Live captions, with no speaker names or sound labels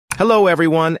Hello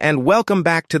everyone, and welcome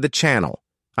back to the channel.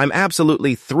 I'm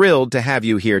absolutely thrilled to have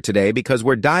you here today because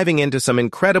we're diving into some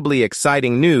incredibly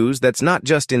exciting news that's not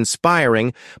just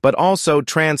inspiring, but also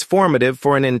transformative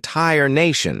for an entire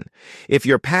nation. If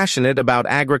you're passionate about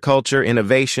agriculture,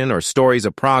 innovation, or stories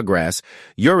of progress,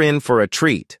 you're in for a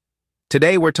treat.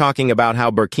 Today we're talking about how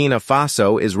Burkina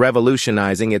Faso is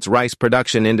revolutionizing its rice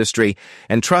production industry,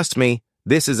 and trust me,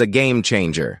 this is a game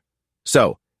changer.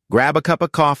 So, grab a cup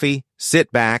of coffee,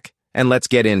 sit back, and let's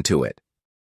get into it.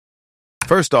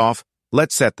 First off,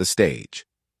 let's set the stage.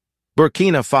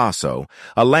 Burkina Faso,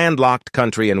 a landlocked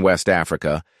country in West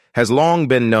Africa, has long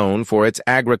been known for its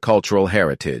agricultural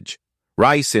heritage.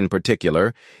 Rice, in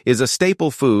particular, is a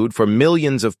staple food for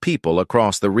millions of people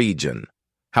across the region.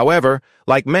 However,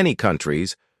 like many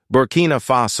countries, Burkina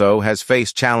Faso has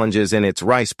faced challenges in its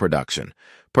rice production,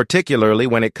 particularly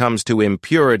when it comes to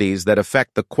impurities that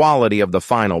affect the quality of the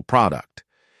final product.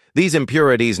 These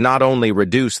impurities not only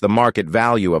reduce the market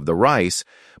value of the rice,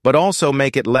 but also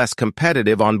make it less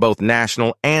competitive on both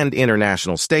national and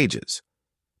international stages.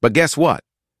 But guess what?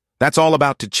 That's all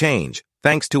about to change,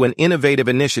 thanks to an innovative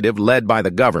initiative led by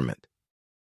the government.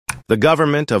 The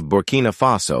government of Burkina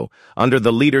Faso, under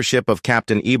the leadership of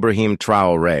Captain Ibrahim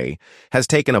Traoré, has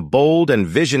taken a bold and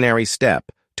visionary step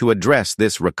to address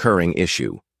this recurring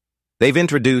issue. They've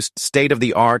introduced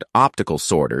state-of-the-art optical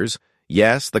sorters,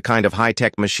 yes, the kind of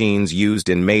high-tech machines used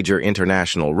in major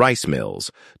international rice mills,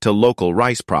 to local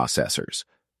rice processors.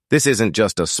 This isn't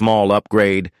just a small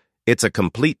upgrade, it's a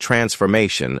complete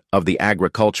transformation of the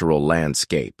agricultural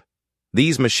landscape.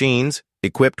 These machines,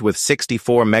 equipped with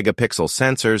 64 megapixel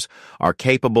sensors, are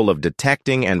capable of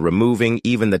detecting and removing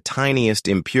even the tiniest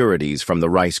impurities from the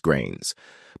rice grains.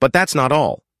 But that's not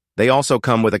all. They also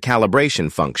come with a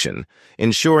calibration function,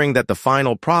 ensuring that the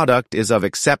final product is of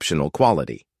exceptional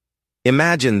quality.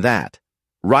 Imagine that.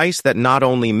 Rice that not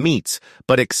only meets,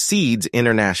 but exceeds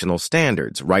international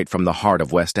standards right from the heart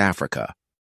of West Africa.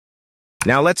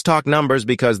 Now let's talk numbers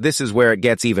because this is where it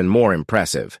gets even more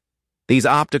impressive. These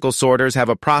optical sorters have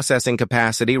a processing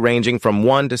capacity ranging from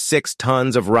 1 to 6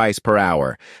 tons of rice per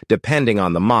hour, depending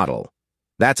on the model.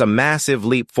 That's a massive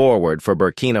leap forward for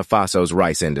Burkina Faso's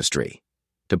rice industry.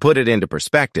 To put it into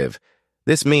perspective,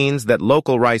 this means that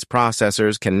local rice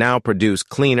processors can now produce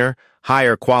cleaner,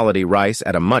 higher quality rice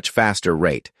at a much faster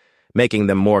rate, making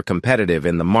them more competitive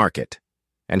in the market.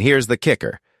 And here's the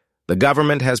kicker. The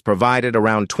government has provided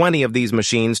around 20 of these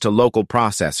machines to local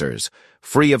processors,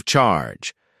 free of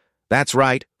charge. That's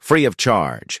right, free of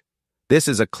charge. This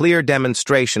is a clear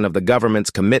demonstration of the government's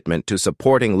commitment to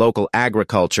supporting local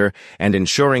agriculture and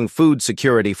ensuring food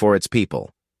security for its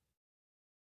people.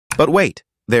 But wait,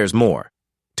 there's more.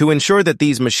 To ensure that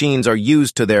these machines are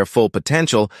used to their full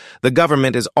potential, the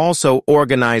government is also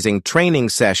organizing training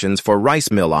sessions for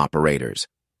rice mill operators.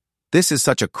 This is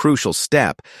such a crucial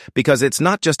step because it's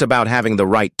not just about having the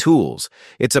right tools,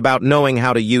 it's about knowing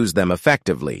how to use them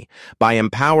effectively. By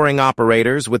empowering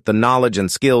operators with the knowledge and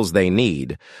skills they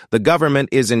need, the government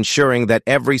is ensuring that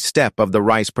every step of the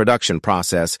rice production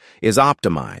process is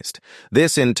optimized.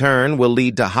 This, in turn, will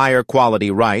lead to higher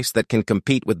quality rice that can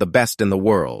compete with the best in the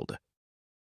world.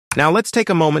 Now let's take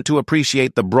a moment to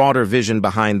appreciate the broader vision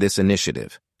behind this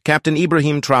initiative. Captain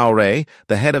Ibrahim Traoré,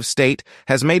 the head of state,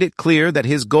 has made it clear that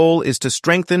his goal is to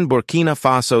strengthen Burkina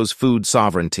Faso's food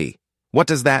sovereignty. What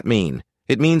does that mean?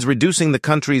 It means reducing the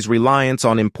country's reliance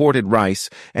on imported rice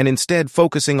and instead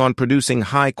focusing on producing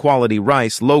high-quality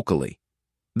rice locally.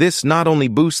 This not only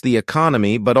boosts the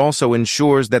economy but also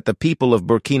ensures that the people of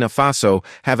Burkina Faso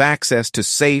have access to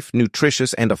safe,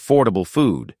 nutritious, and affordable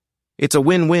food. It's a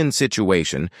win-win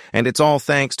situation, and it's all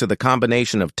thanks to the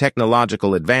combination of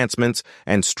technological advancements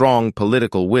and strong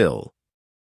political will.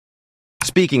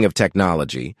 Speaking of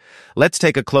technology, let's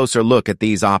take a closer look at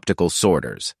these optical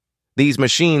sorters. These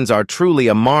machines are truly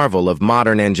a marvel of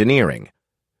modern engineering.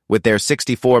 With their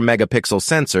 64 megapixel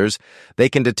sensors, they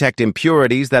can detect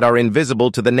impurities that are invisible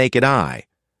to the naked eye.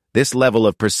 This level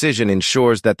of precision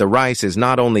ensures that the rice is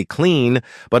not only clean,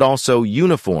 but also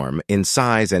uniform in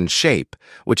size and shape,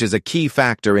 which is a key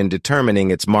factor in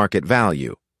determining its market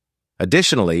value.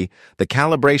 Additionally, the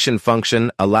calibration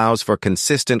function allows for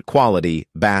consistent quality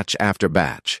batch after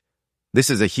batch. This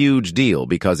is a huge deal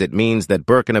because it means that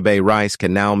Burkinabé rice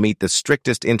can now meet the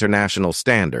strictest international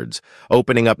standards,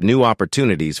 opening up new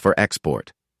opportunities for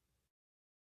export.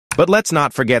 But let's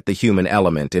not forget the human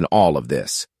element in all of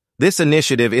this. This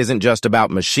initiative isn't just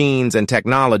about machines and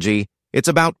technology, it's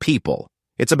about people.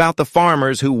 It's about the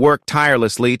farmers who work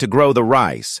tirelessly to grow the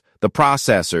rice, the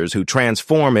processors who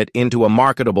transform it into a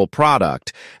marketable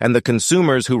product, and the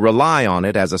consumers who rely on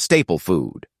it as a staple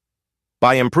food.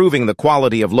 By improving the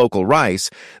quality of local rice,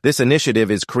 this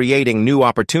initiative is creating new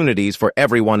opportunities for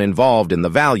everyone involved in the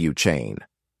value chain.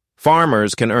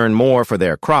 Farmers can earn more for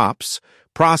their crops,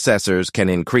 processors can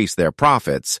increase their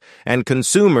profits, and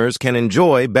consumers can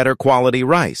enjoy better quality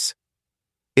rice.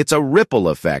 It's a ripple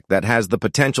effect that has the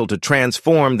potential to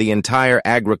transform the entire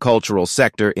agricultural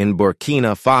sector in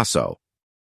Burkina Faso.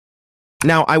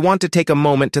 Now, I want to take a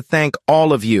moment to thank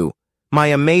all of you, my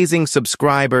amazing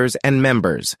subscribers and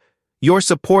members. Your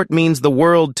support means the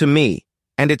world to me,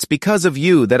 and it's because of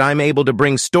you that I'm able to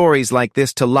bring stories like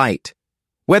this to light.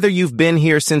 Whether you've been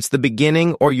here since the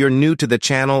beginning or you're new to the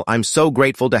channel, I'm so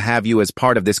grateful to have you as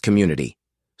part of this community.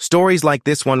 Stories like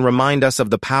this one remind us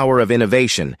of the power of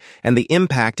innovation and the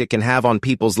impact it can have on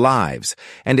people's lives,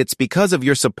 and it's because of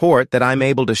your support that I'm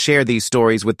able to share these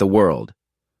stories with the world.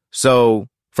 So,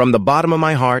 from the bottom of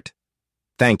my heart,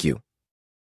 thank you.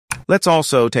 Let's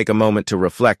also take a moment to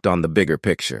reflect on the bigger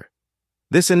picture.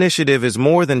 This initiative is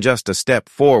more than just a step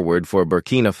forward for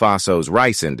Burkina Faso's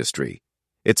rice industry.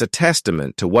 It's a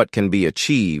testament to what can be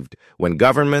achieved when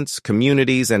governments,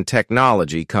 communities, and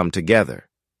technology come together.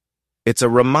 It's a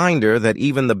reminder that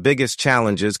even the biggest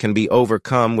challenges can be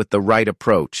overcome with the right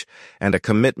approach and a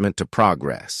commitment to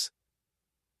progress.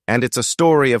 And it's a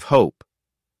story of hope,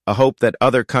 a hope that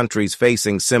other countries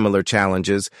facing similar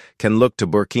challenges can look to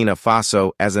Burkina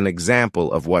Faso as an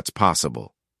example of what's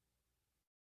possible.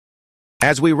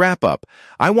 As we wrap up,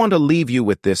 I want to leave you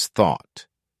with this thought.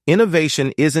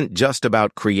 Innovation isn't just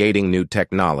about creating new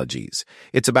technologies.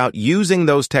 It's about using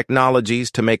those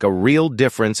technologies to make a real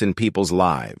difference in people's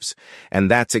lives. And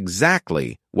that's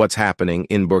exactly what's happening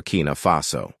in Burkina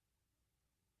Faso.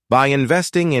 By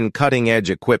investing in cutting-edge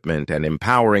equipment and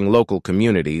empowering local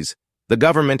communities, the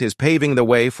government is paving the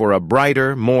way for a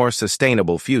brighter, more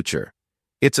sustainable future.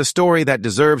 It's a story that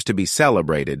deserves to be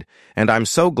celebrated, and I'm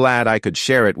so glad I could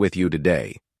share it with you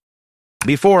today.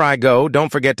 Before I go,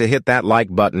 don't forget to hit that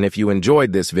like button if you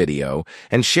enjoyed this video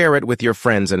and share it with your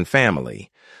friends and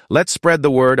family. Let's spread the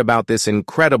word about this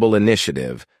incredible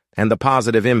initiative and the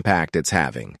positive impact it's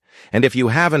having. And if you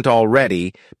haven't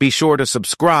already, be sure to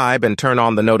subscribe and turn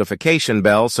on the notification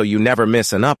bell so you never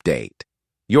miss an update.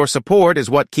 Your support is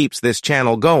what keeps this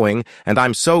channel going, and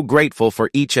I'm so grateful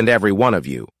for each and every one of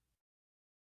you.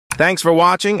 Thanks for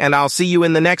watching, and I'll see you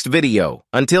in the next video.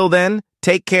 Until then,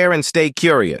 take care and stay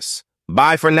curious.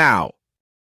 Bye for now.